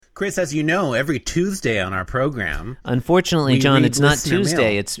Chris, as you know, every Tuesday on our program... Unfortunately, John, it's not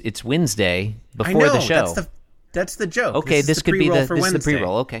Tuesday. Mail. It's Wednesday before the show. That's the joke. Okay, this could be the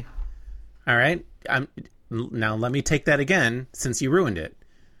pre-roll. Okay. All right. Now let me take that again, since you ruined it.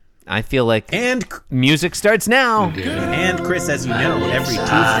 I feel like music starts now. And Chris, as you know, every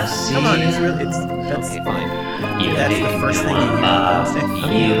Tuesday. Come on, that's okay, fine. That's the first thing you do on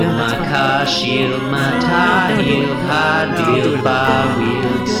Wednesday. Yield my car, shield my tie, yield hard, yield bar,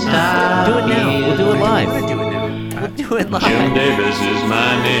 yield star. Do it now. We'll do it live. I want to do it now. We'll do it live. Jim Davis is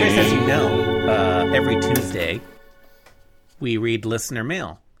my name. Chris, as you know, every Tuesday we read listener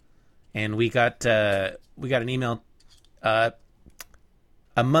mail, and we got an email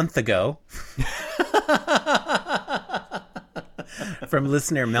a month ago from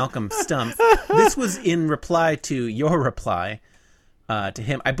listener Malcolm Stump. This was in reply to your reply to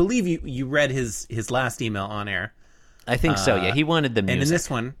him. I believe you read his last email on air. I think so. Yeah, he wanted the music. And in this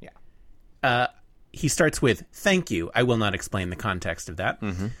one, he starts with, "Thank you. I will not explain the context of that."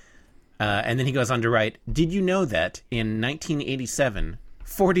 Mm-hmm. And then he goes on to write, "Did you know that in 1987,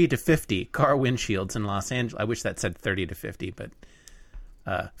 40 to 50 car windshields in Los Angeles..." I wish that said 30 to 50, but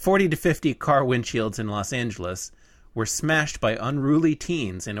 40 to 50 car windshields in Los Angeles were smashed by unruly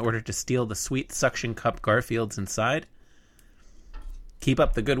teens in order to steal the sweet suction cup Garfields inside? Keep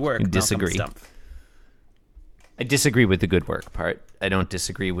up the good work. Disagree. I disagree with the good work part. I don't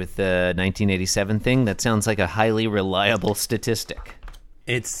disagree with the 1987 thing. That sounds like a highly reliable statistic.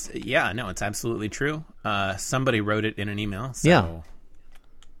 It's absolutely true. Somebody wrote it in an email. So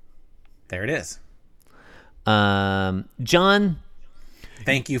there it is. John,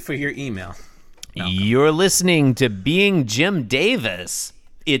 thank you for your email. You're listening to Being Jim Davis.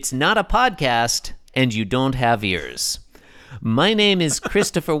 It's not a podcast, and you don't have ears. My name is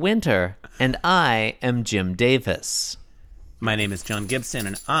Christopher Winter, and I am Jim Davis. My name is John Gibson,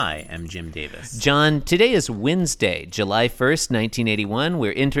 and I am Jim Davis. John, today is Wednesday, July 1st, 1981.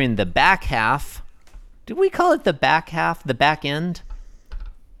 We're entering the back half. Did we call it the back half? The back end?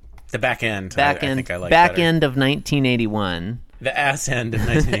 The back end. I think I like back better. End of 1981. The ass end of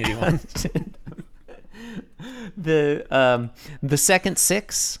 1981. The second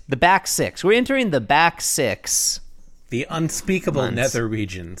six, the back six. We're entering the back six. The unspeakable nether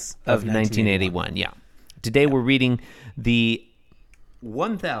regions of 1981. Yeah. Today we're reading the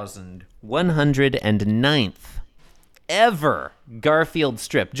 1109th ever Garfield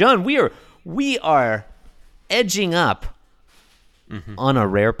strip. John, we are edging up on a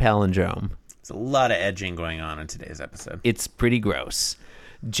rare palindrome. There's a lot of edging going on in today's episode. It's pretty gross.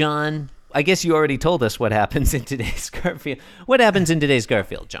 John, I guess you already told us what happens in today's Garfield. What happens in today's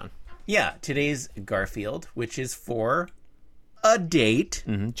Garfield, John? Yeah, today's Garfield, which is for a date.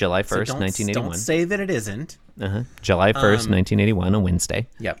 July 1st, so 1981. Don't say that it isn't. July 1st, 1981, a Wednesday.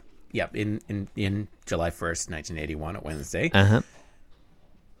 Yep. In July 1st, 1981, a Wednesday.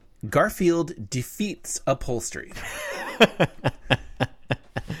 Garfield defeats upholstery.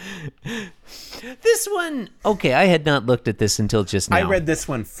 This one, okay, I had not looked at this until just now. I read this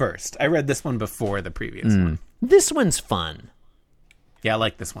one first. I read this one before the previous one. This one's fun. Yeah, I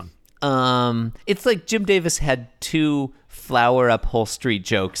like this one. It's like Jim Davis had two flower upholstery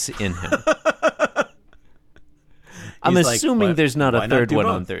jokes in him. I'm assuming there's not a third one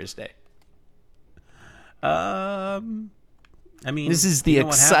on Thursday. I mean, this is the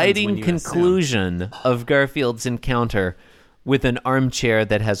exciting conclusion of Garfield's encounter with an armchair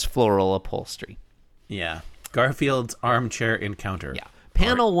that has floral upholstery. Yeah. Garfield's armchair encounter. Yeah.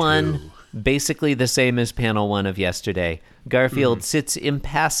 Panel 1, basically the same as panel 1 of yesterday. Garfield sits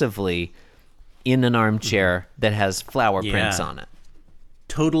impassively in an armchair that has flower prints on it.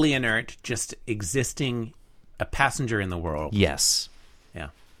 Totally inert, just existing, a passenger in the world. Yes. Yeah.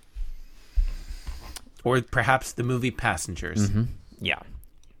 Or perhaps the movie Passengers. Yeah.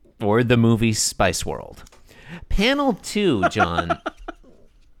 Or the movie Spice World. Panel 2, John.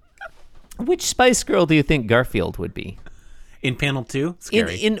 Which Spice Girl do you think Garfield would be? In panel 2?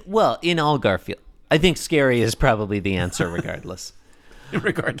 Scary. In all Garfield. I think Scary is probably the answer regardless.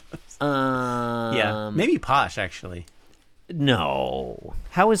 Yeah. Maybe Posh, actually. No.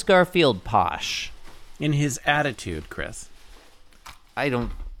 How is Garfield posh? In his attitude, Chris.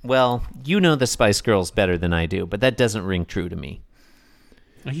 Well, you know the Spice Girls better than I do, but that doesn't ring true to me.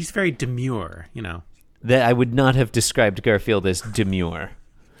 He's very demure, you know. That I would not have described Garfield as demure.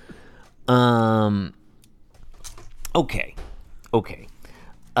 Okay.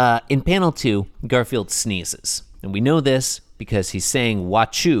 In panel 2, Garfield sneezes. And we know this because he's saying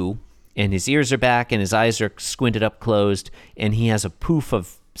 "Wachoo," and his ears are back and his eyes are squinted up closed, and he has a poof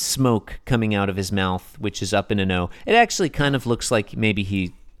of smoke coming out of his mouth, which is up in an O. It actually kind of looks like maybe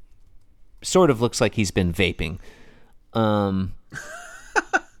he sort of looks like he's been vaping.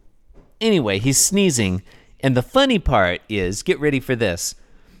 Anyway, he's sneezing, and the funny part is, get ready for this,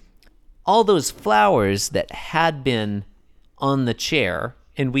 all those flowers that had been on the chair,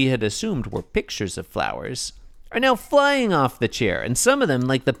 and we had assumed were pictures of flowers, are now flying off the chair, and some of them,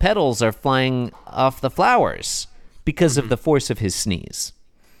 like the petals, are flying off the flowers because of the force of his sneeze.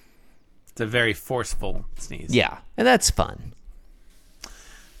 It's a very forceful sneeze. Yeah, and that's fun.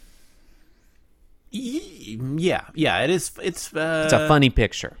 Yeah, it is. It's It's a funny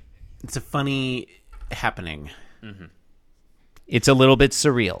picture. It's a funny happening. It's a little bit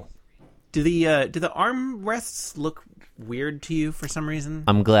surreal. Do the arm rests look weird to you for some reason?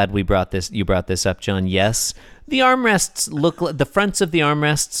 I'm glad you brought this up, John. Yes. The armrests look like, the fronts of the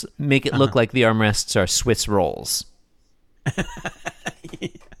armrests make it look like the armrests are Swiss rolls.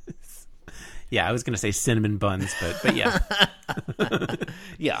 Yeah, I was going to say cinnamon buns, but yeah.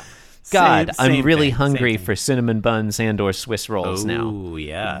 Yeah. God, Same I'm really thing, hungry same thing. for cinnamon buns and or Swiss rolls now. Oh,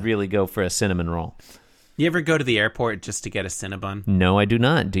 yeah. Really go for a cinnamon roll. You ever go to the airport just to get a Cinnabon? No, I do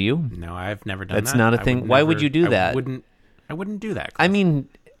not. Do you? No, I've never done That's that. not a I thing. would Why would never- you do that? I wouldn't do that. I mean,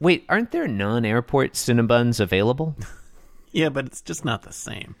 wait, aren't there non-airport Cinnabons available? Yeah, but it's just not the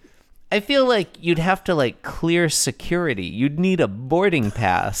same. I feel like you'd have to like clear security. You'd need a boarding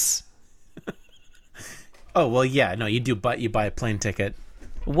pass. Oh, well, yeah. No, you buy a plane ticket.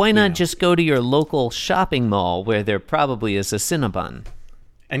 Why not just go to your local shopping mall where there probably is a Cinnabon?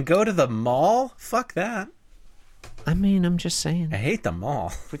 And go to the mall? Fuck that. I mean, I'm just saying. I hate the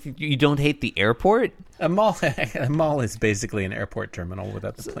mall. You don't hate the airport? A mall is basically an airport terminal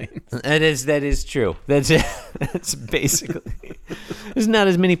without the planes. That is true. That's basically. There's not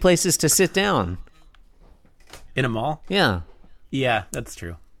as many places to sit down. In a mall? Yeah. Yeah, that's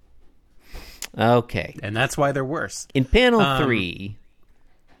true. Okay. And that's why they're worse. In panel 3,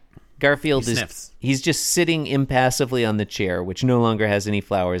 Garfield he is sniffs. he's just sitting impassively on the chair, which no longer has any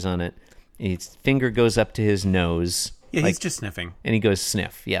flowers on it. His finger goes up to his nose. Yeah, like- he's just sniffing. and he goes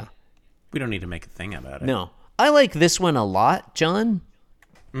sniff. Yeah. We don't need to make a thing about it. No. I like this one a lot, John.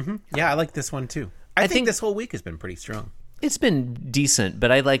 Yeah, I like this one too. I think this whole week has been pretty strong. It's been decent,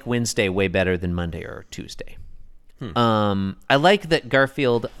 but I like Wednesday way better than Monday or Tuesday. I like that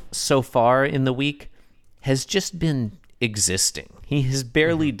Garfield so far in the week has just been existing. He has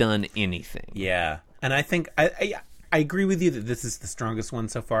barely done anything. Yeah, and I think I agree with you that this is the strongest one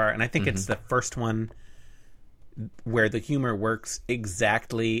so far, and I think it's the first one where the humor works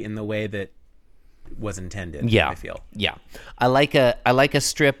exactly in the way that was intended. Yeah, I feel. Yeah, I like a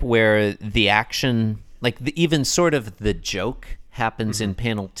strip where the action, like even sort of the joke, happens in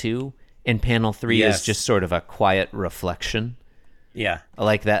panel 2, and panel 3 Yes. is just sort of a quiet reflection. Yeah, I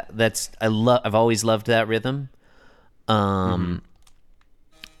like that. I've always loved that rhythm.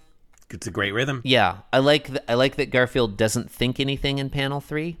 it's a great rhythm. Yeah, I like that Garfield doesn't think anything in panel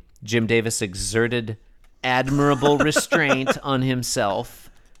 3. Jim Davis exerted admirable restraint on himself.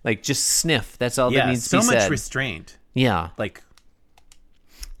 Like, just sniff. That's all that Yeah, needs so to be much said. restraint. Yeah. Like,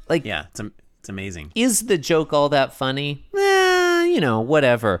 Yeah. it's amazing. Is the joke all that funny?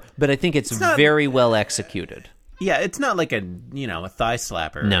 Whatever. But I think it's not- very well executed. Yeah, it's not like a thigh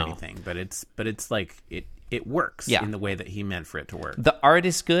slapper or No. anything, but it's like it works Yeah. in the way that he meant for it to work. The art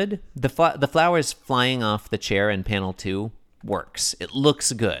is good. The flowers flying off the chair in panel 2 works. It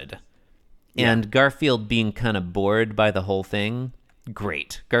looks good. And Garfield being kind of bored by the whole thing,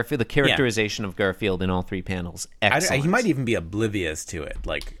 great. The characterization of Garfield in all 3 panels, excellent. He might even be oblivious to it.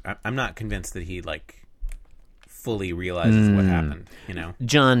 Like, I'm not convinced that he fully realizes what happened.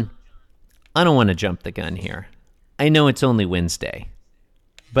 John, I don't want to jump the gun here. I know it's only Wednesday,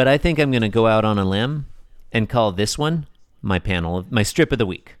 but I think I'm going to go out on a limb and call this one my strip of the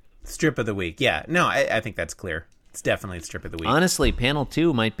week. Strip of the week. Yeah. No, I think that's clear. It's definitely the strip of the week. Honestly, panel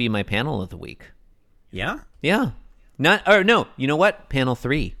 2 might be my panel of the week. Yeah. Yeah. No, you know what? Panel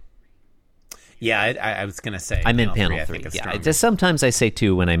 3. Yeah. I was gonna say. I meant panel I 3. think is Yeah. stronger. Just sometimes I say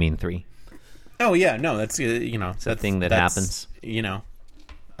 2 when I mean 3. Oh yeah. No, that's that's a thing that happens.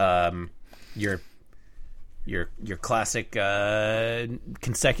 Your classic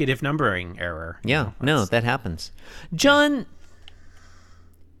consecutive numbering error. Yeah. No, that happens. John,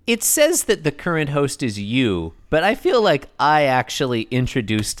 it says that the current host is you, but I feel like I actually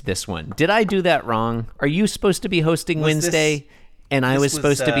introduced this one. Did I do that wrong? Are you supposed to be hosting Was this- Wednesday, and I this was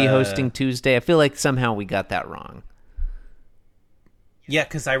supposed to be was, hosting Tuesday? I feel like somehow we got that wrong. Yeah,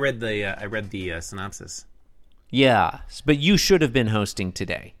 because I read the synopsis. Yeah, but you should have been hosting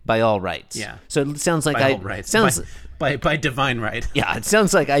today by all rights. Yeah. So it sounds like By all rights. sounds by divine right. yeah, it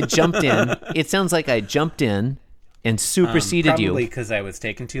sounds like I jumped in. It sounds like I jumped in and superseded Probably you. because I was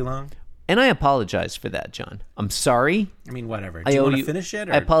taking too long. And I apologize for that, John. I'm sorry. I mean, whatever. Do you want to finish it?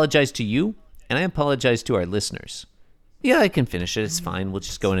 Or? I apologize to you, and I apologize to our listeners. Yeah, I can finish it. It's fine. We'll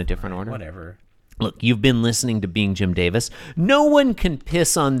just go in a different order. Whatever. Look, you've been listening to Being Jim Davis. No one can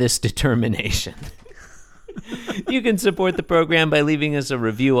piss on this determination. You can support the program by leaving us a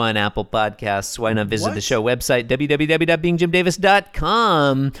review on Apple Podcasts. Why not visit the show website,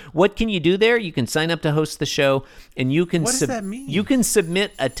 www.beingjimdavis.com. What can you do there? You can sign up to host the show, and you can what does that mean? You can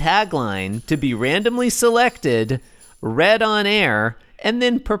submit a tagline to be randomly selected, read on air, and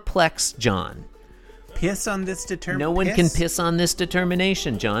then perplex John. Piss on this determination? No one can piss on this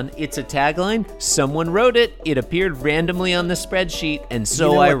determination, John. It's a tagline. Someone wrote it. It appeared randomly on the spreadsheet, and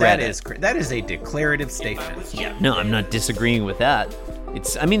so I read it. That is a declarative statement. Yeah. No, I'm not disagreeing with that.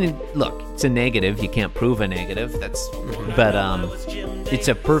 It's a negative. You can't prove a negative. But it's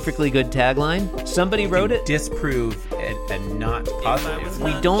a perfectly good tagline. Somebody wrote it. Disprove a not positive.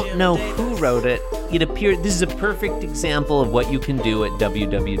 We don't know who wrote it. It appeared. This is a perfect example of what you can do at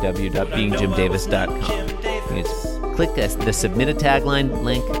www.beingjimdavis.com. You just click the submit a tagline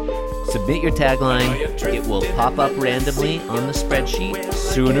link. Submit your tagline. It will pop up randomly on the spreadsheet.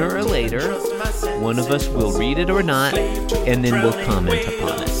 Sooner or later, one of us will read it or not, and then we'll comment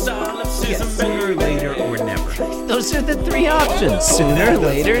upon it. Yes, sooner, later, or never. Those are the three options. Sooner,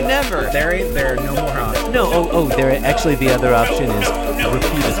 later, never. There are no more options. No, actually the other option is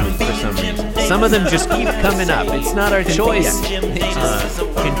repeatedly for some reason. Some of them just keep coming up. It's not our choice.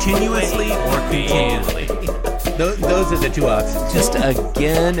 Continuously or continually. Those are the two options. Just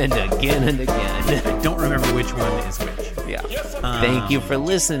again and again and again. I don't remember which one is which. Yeah. Thank you for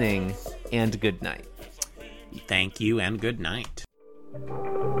listening, and good night. Thank you, and good night.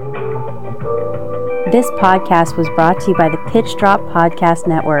 This podcast was brought to you by the Pitch Drop Podcast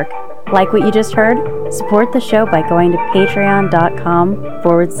Network. Like what you just heard? Support the show by going to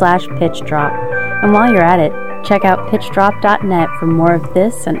patreon.com/pitchdrop. And while you're at it, check out pitchdrop.net for more of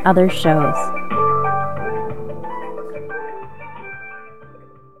this and other shows.